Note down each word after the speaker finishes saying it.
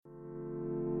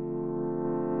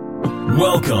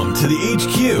Welcome to the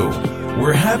HQ,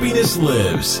 where happiness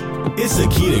lives. It's the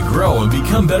key to grow and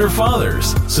become better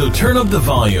fathers. So turn up the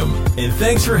volume, and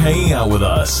thanks for hanging out with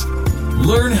us.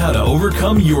 Learn how to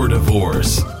overcome your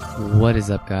divorce. What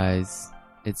is up, guys?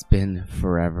 It's been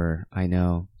forever, I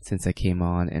know, since I came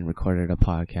on and recorded a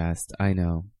podcast, I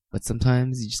know. But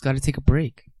sometimes you just gotta take a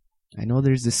break. I know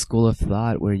there's this school of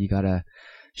thought where you gotta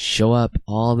show up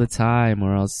all the time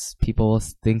or else people will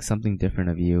think something different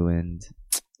of you, and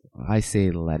I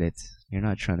say let it. You're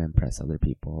not trying to impress other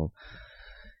people.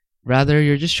 Rather,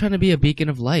 you're just trying to be a beacon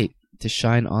of light to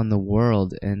shine on the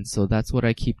world, and so that's what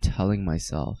I keep telling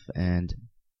myself. And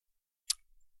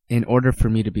in order for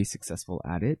me to be successful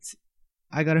at it,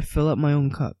 I gotta fill up my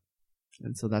own cup.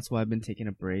 And so that's why I've been taking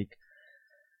a break.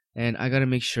 And I gotta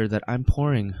make sure that I'm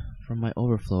pouring from my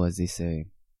overflow, as they say.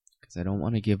 Because I don't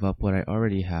want to give up what I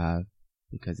already have,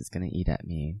 because it's gonna eat at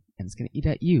me. And it's gonna eat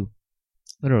at you.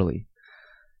 Literally.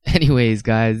 Anyways,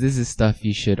 guys, this is stuff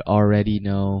you should already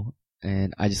know,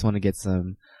 and I just want to get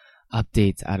some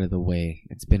updates out of the way.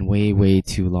 It's been way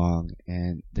too long,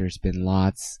 and there's been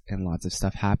lots and lots of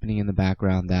stuff happening in the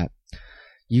background that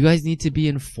you guys need to be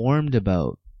informed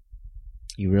about.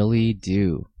 You really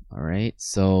do, alright?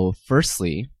 So,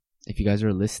 firstly, if you guys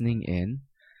are listening in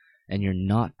and you're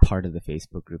not part of the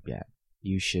Facebook group yet,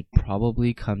 you should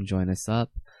probably come join us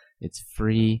up. It's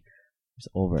free. There's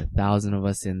over 1,000 of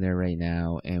us in there right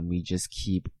now, and we just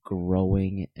keep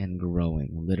growing and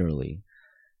growing, literally.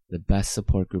 The best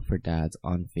support group for dads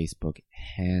on Facebook,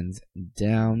 hands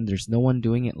down. There's no one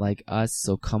doing it like us,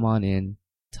 so come on in,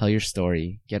 tell your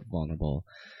story, get vulnerable,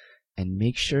 and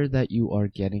make sure that you are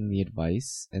getting the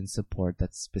advice and support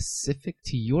that's specific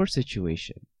to your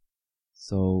situation.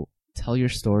 So tell your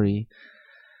story,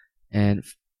 and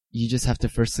you just have to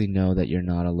firstly know that you're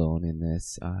not alone in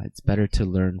this. It's better to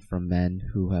learn from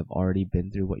men who have already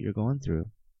been through what you're going through.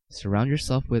 Surround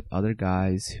yourself with other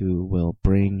guys who will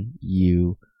bring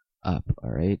you up,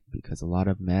 alright? Because a lot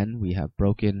of men, we have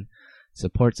broken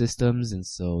support systems, and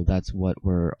so that's what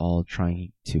we're all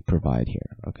trying to provide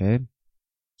here, okay?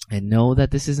 And know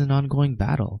that this is an ongoing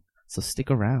battle, so stick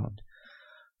around,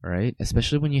 alright?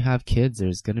 Especially when you have kids,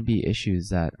 there's going to be issues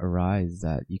that arise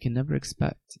that you can never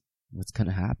expect what's going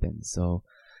to happen. So,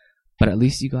 but at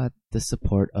least you got the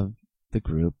support of the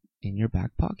group in your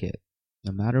back pocket,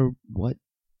 no matter what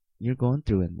you're going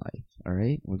through in life. All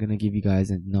right, we're going to give you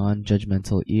guys a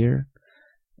non-judgmental ear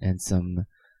and some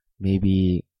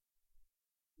maybe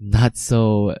not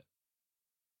so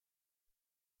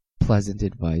pleasant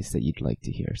advice that you'd like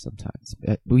to hear sometimes.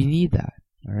 But we need that.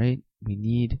 All right, we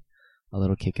need a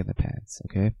little kick in the pants.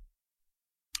 Okay.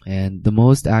 And the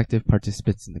most active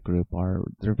participants in the group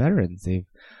they're veterans. They've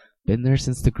been there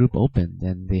since the group opened,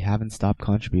 and they haven't stopped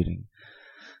contributing.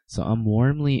 So I'm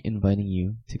warmly inviting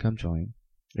you to come join.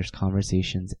 There's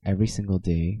conversations every single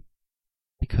day,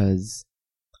 because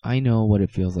I know what it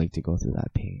feels like to go through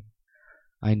that pain.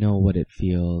 I know what it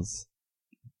feels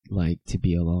like to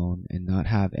be alone and not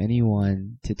have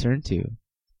anyone to turn to.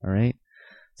 Alright?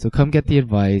 So come get the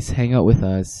advice, hang out with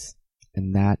us,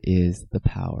 and that is the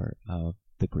power of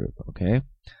the group, okay?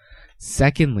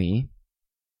 Secondly,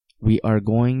 we are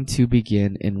going to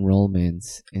begin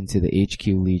enrollments into the HQ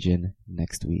Legion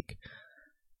next week.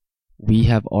 We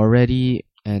have already,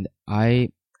 and I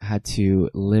had to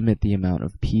limit the amount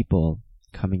of people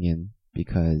coming in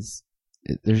because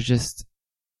there's just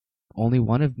only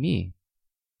one of me.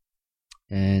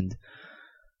 And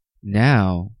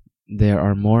now there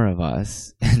are more of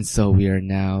us, and so we are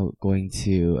now going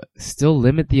to still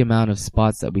limit the amount of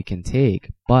spots that we can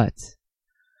take, but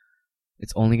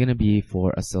it's only going to be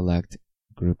for a select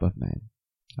group of men.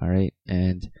 Alright?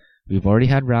 And we've already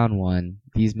had round one.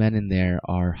 These men in there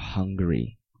are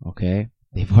hungry. Okay?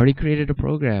 They've already created a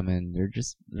program, and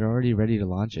they're already ready to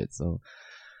launch it. So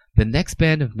the next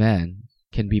band of men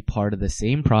can be part of the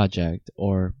same project,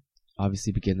 or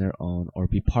obviously begin their own, or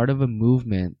be part of a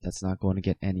movement that's not going to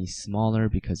get any smaller,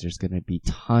 because there's going to be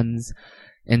tons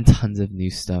and tons of new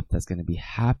stuff that's going to be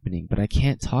happening. But I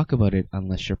can't talk about it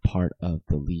unless you're part of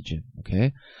the Legion,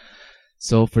 okay?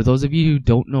 So for those of you who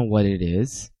don't know what it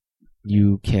is,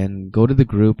 you can go to the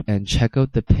group and check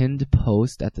out the pinned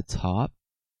post at the top,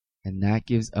 and that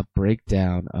gives a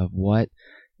breakdown of what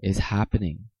is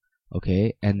happening,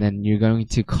 okay? And then you're going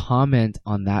to comment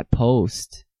on that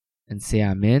post and say,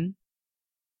 I'm in.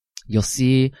 You'll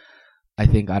see, I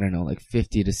think, like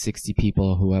 50 to 60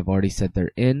 people who have already said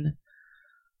they're in.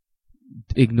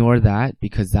 Ignore that,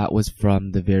 because that was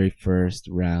from the very first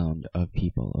round of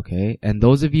people, okay? And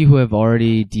those of you who have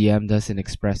already DM'd us and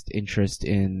expressed interest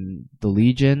in the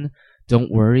Legion, don't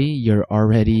worry, you're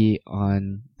already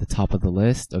on the top of the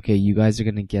list. Okay, you guys are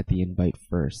going to get the invite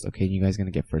first. Okay, you guys are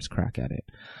going to get first crack at it.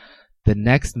 The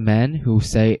next men who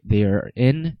say they are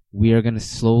in, we are going to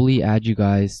slowly add you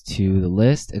guys to the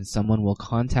list, and someone will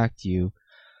contact you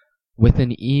with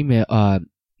an email.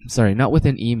 Not with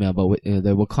an email, but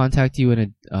they will contact you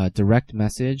in a direct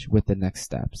message with the next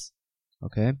steps.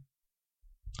 Okay?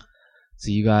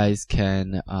 So you guys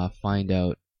can find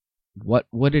out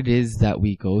what it is that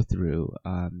we go through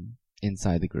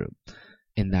inside the group,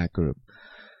 in that group.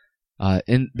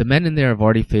 The men in there have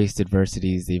already faced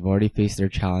adversities. They've already faced their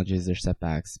challenges, their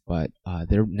setbacks, but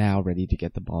they're now ready to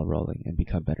get the ball rolling and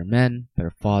become better men,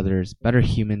 better fathers, better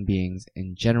human beings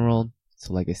in general.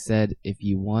 So like I said, if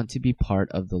you want to be part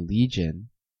of the Legion,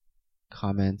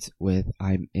 comment with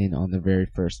 "I'm in" on the very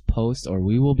first post, or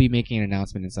we will be making an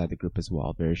announcement inside the group as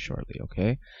well very shortly,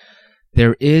 okay?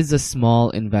 There is a small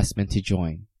investment to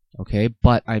join, okay?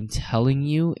 But I'm telling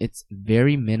you, it's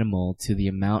very minimal to the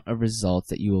amount of results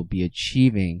that you will be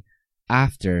achieving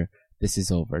after this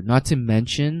is over. Not to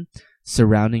mention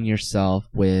surrounding yourself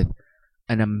with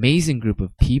an amazing group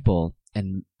of people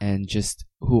and just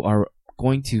who are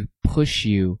going to push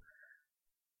you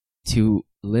to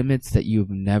limits that you've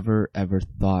never ever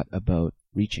thought about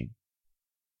reaching.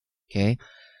 Okay?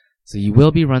 So you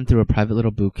will be run through a private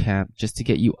little boot camp just to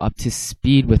get you up to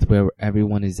speed with where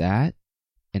everyone is at,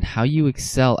 and how you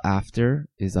excel after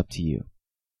is up to you.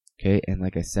 Okay? And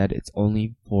like I said, it's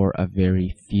only for a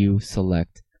very few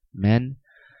select men.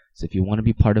 So if you want to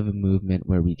be part of a movement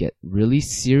where we get really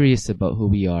serious about who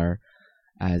we are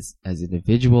as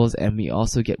individuals, and we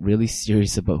also get really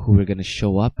serious about who we're going to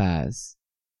show up as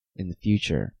in the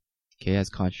future, okay, as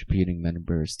contributing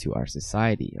members to our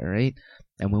society, all right?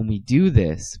 And when we do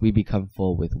this, we become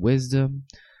full with wisdom.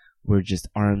 We're just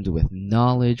armed with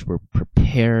knowledge. We're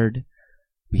prepared.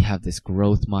 We have this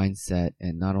growth mindset,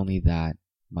 and not only that,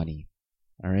 money,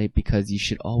 all right? Because you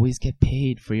should always get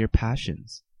paid for your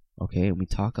passions, okay? And we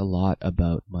talk a lot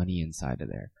about money inside of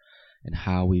there and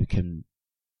how we can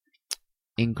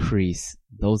increase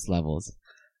those levels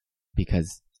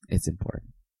because it's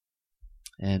important.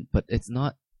 But it's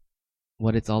not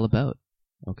what it's all about,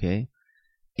 okay?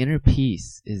 Inner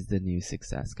peace is the new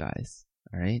success, guys,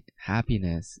 all right?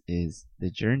 Happiness is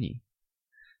the journey.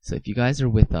 So if you guys are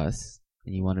with us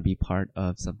and you want to be part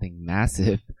of something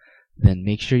massive, then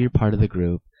make sure you're part of the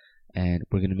group, and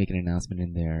we're going to make an announcement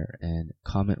in there, and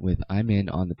comment with "I'm in"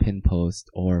 on the pin post,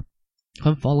 or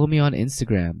come follow me on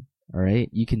Instagram, all right?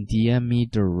 You can DM me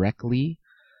directly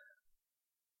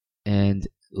and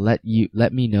let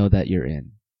me know that you're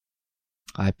in.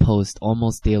 I post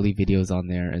almost daily videos on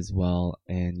there as well,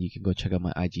 and you can go check out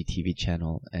my IGTV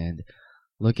channel and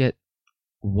look at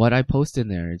what I post in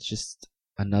there. It's just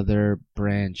another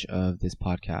branch of this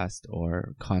podcast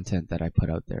or content that I put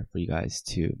out there for you guys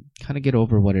to kind of get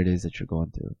over what it is that you're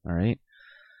going through, all right?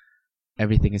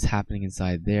 Everything is happening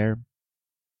inside there,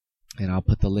 and I'll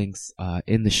put the links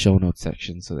in the show notes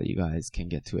section so that you guys can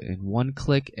get to it in one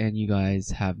click, and you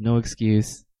guys have no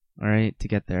excuse, all right, to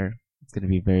get there. It's going to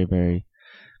be very, very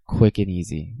quick and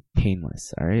easy,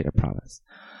 painless, all right? I promise.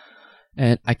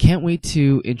 And I can't wait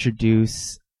to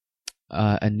introduce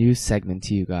a new segment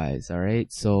to you guys, all right?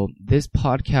 So this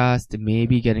podcast may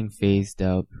be getting phased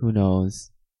out, who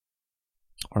knows?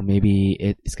 Or maybe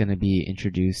it's going to be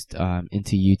introduced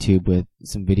into YouTube with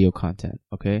some video content,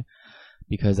 okay?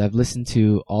 Because I've listened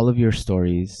to all of your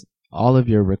stories, all of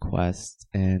your requests,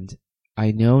 and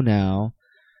I know now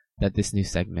that this new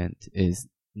segment is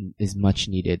much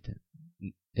needed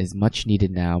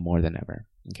now more than ever,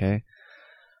 okay?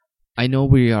 I know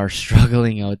we are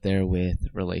struggling out there with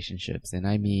relationships, and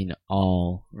I mean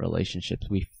all relationships.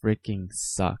 We freaking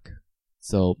suck.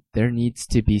 So there needs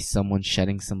to be someone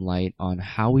shedding some light on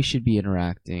how we should be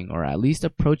interacting, or at least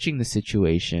approaching the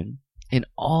situation in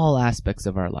all aspects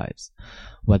of our lives,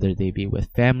 whether they be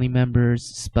with family members,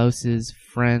 spouses,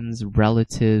 friends,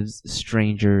 relatives,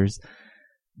 strangers.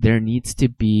 There needs to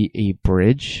be a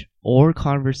bridge or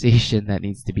conversation that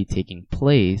needs to be taking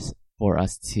place for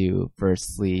us to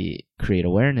firstly create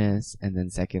awareness, and then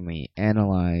secondly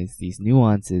analyze these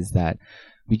nuances that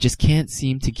we just can't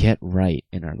seem to get right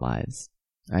in our lives.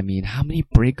 I mean, how many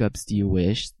breakups do you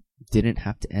wish didn't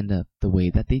have to end up the way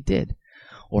that they did?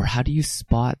 Or how do you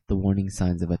spot the warning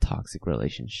signs of a toxic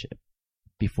relationship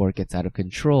before it gets out of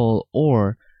control,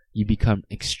 or you become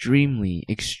extremely,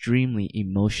 extremely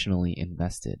emotionally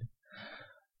invested?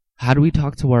 How do we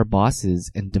talk to our bosses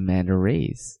and demand a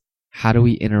raise? How do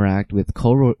we interact with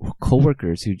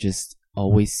coworkers who just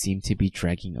always seem to be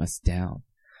dragging us down?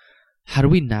 How do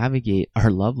we navigate our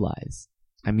love lives?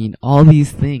 I mean, all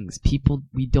these things, people,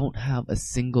 we don't have a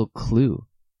single clue.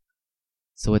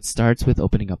 So it starts with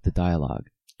opening up the dialogue,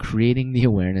 creating the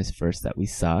awareness first that we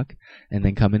suck, and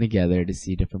then coming together to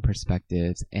see different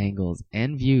perspectives, angles,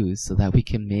 and views so that we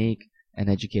can make an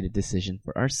educated decision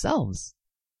for ourselves.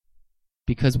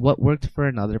 Because what worked for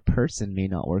another person may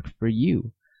not work for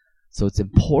you. So it's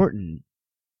important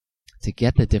to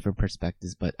get the different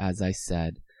perspectives, but as I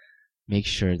said, make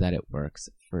sure that it works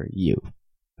for you.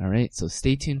 Alright, so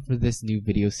stay tuned for this new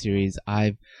video series.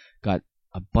 I've got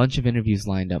a bunch of interviews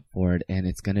lined up for it, and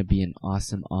it's going to be an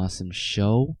awesome, awesome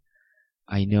show.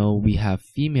 I know we have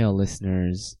female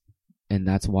listeners, and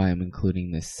that's why I'm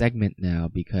including this segment now,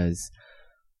 because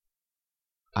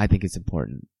I think it's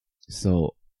important.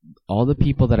 So all the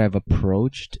people that I've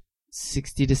approached,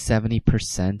 60 to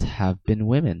 70% have been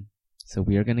women. So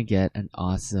we are going to get an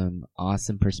awesome,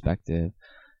 awesome perspective,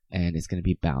 and it's going to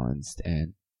be balanced.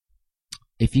 And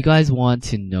if you guys want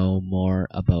to know more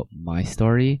about my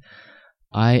story,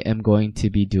 I am going to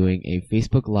be doing a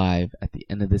Facebook Live at the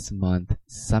end of this month,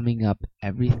 summing up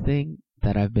everything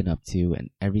that I've been up to and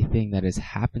everything that has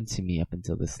happened to me up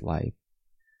until this life,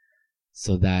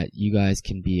 so that you guys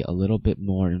can be a little bit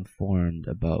more informed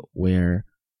about where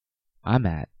I'm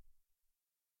at.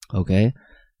 Okay?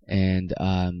 And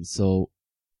so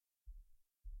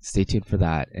stay tuned for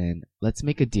that, and let's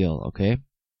make a deal, okay?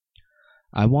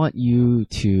 I want you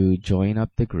to join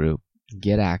up the group,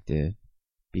 get active,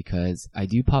 because I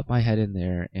do pop my head in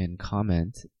there and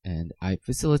comment, and I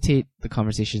facilitate the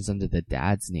conversations under the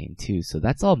dad's name too. So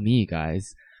that's all me,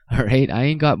 guys. All right, I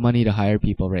ain't got money to hire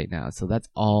people right now, so that's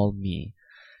all me.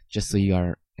 Just so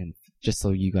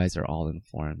you guys are all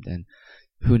informed, and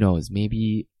who knows,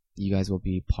 maybe you guys will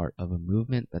be part of a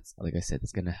movement that's, like I said,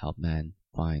 that's gonna help men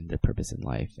find their purpose in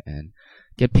life and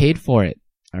get paid for it.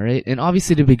 All right, and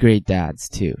obviously to be great dads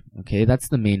too. Okay, that's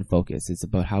the main focus. It's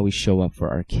about how we show up for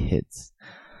our kids.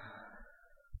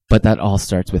 But that all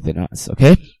starts within us,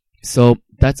 okay? So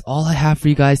that's all I have for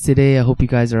you guys today. I hope you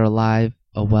guys are alive,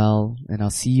 well, and I'll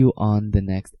see you on the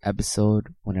next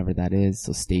episode, whenever that is.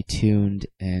 So stay tuned,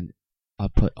 and I'll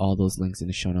put all those links in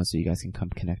the show notes so you guys can come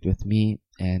connect with me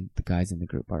and the guys in the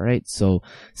group, all right? So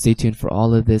stay tuned for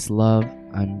all of this love.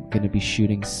 I'm going to be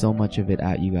shooting so much of it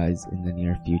at you guys in the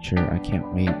near future. I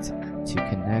can't wait to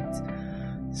connect.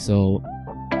 So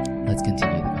let's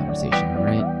continue the conversation, all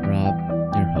right?